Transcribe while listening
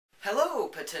Hello,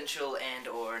 potential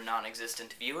and/or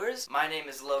non-existent viewers. My name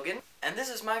is Logan, and this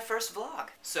is my first vlog.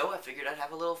 So I figured I'd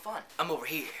have a little fun. I'm over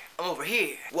here. I'm over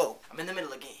here. Whoa, I'm in the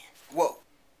middle again. Whoa.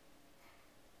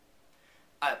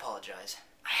 I apologize.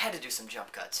 I had to do some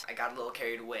jump cuts. I got a little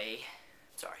carried away.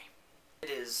 Sorry.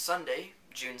 It is Sunday,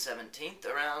 June 17th,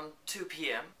 around 2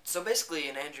 p.m. So basically,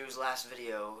 in Andrew's last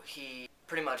video, he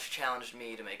pretty much challenged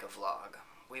me to make a vlog.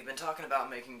 We've been talking about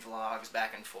making vlogs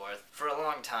back and forth for a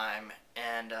long time,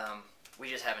 and we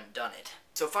just haven't done it.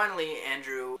 So finally,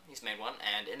 Andrew, he's made one,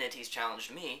 and in it he's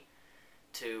challenged me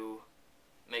to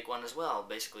make one as well.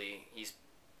 Basically, he's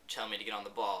telling me to get on the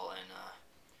ball, and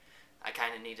I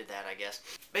kind of needed that, I guess.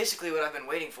 Basically, what I've been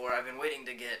waiting for, I've been waiting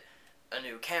to get a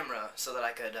new camera so that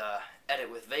I could edit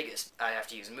with Vegas. I have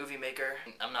to use Movie Maker.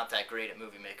 I'm not that great at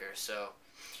Movie Maker, so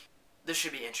this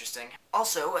should be interesting.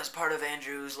 Also, as part of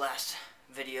Andrew's last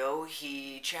video,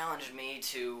 he challenged me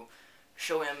to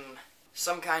show him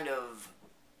some kind of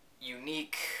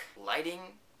unique lighting.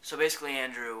 So basically,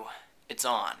 Andrew, it's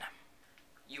on.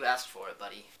 You asked for it,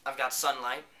 buddy. I've got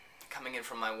sunlight coming in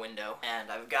from my window,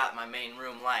 and I've got my main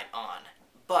room light on.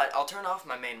 But I'll turn off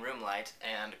my main room light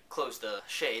and close the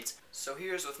shades. So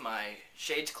here's with my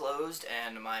shades closed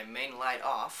and my main light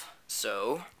off.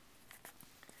 So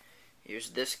here's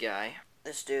this guy.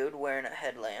 This dude wearing a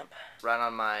headlamp. Right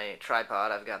on my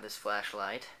tripod, I've got this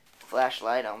flashlight.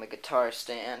 Flashlight on the guitar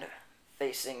stand,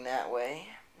 facing that way.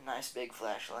 Nice big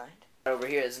flashlight. Over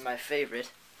here is my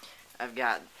favorite. I've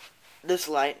got this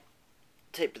light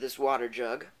taped to this water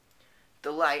jug. The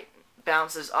light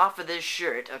bounces off of this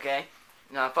shirt, okay?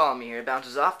 Now follow me here. It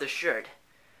bounces off the shirt,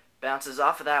 bounces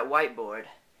off of that whiteboard,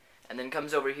 and then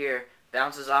comes over here,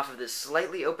 bounces off of this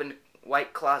slightly opened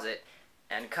white closet,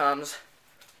 and comes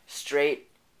straight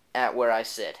at where I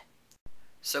sit.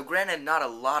 So granted, not a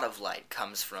lot of light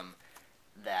comes from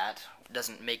that. It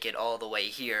doesn't make it all the way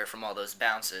here from all those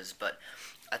bounces, but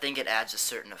I think it adds a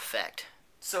certain effect.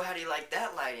 So how do you like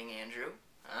that lighting, Andrew?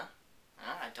 Huh?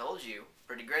 I told you.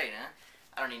 Pretty great, huh?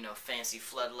 I don't need no fancy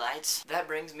floodlights. That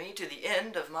brings me to the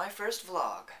end of my first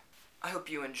vlog. I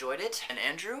hope you enjoyed it, and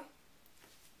Andrew,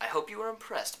 I hope you were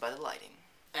impressed by the lighting.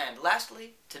 And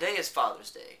lastly, today is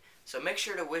Father's Day. So make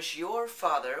sure to wish your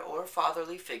father or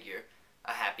fatherly figure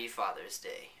a happy Father's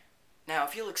Day. Now,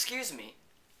 if you'll excuse me,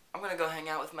 I'm gonna go hang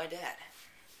out with my dad.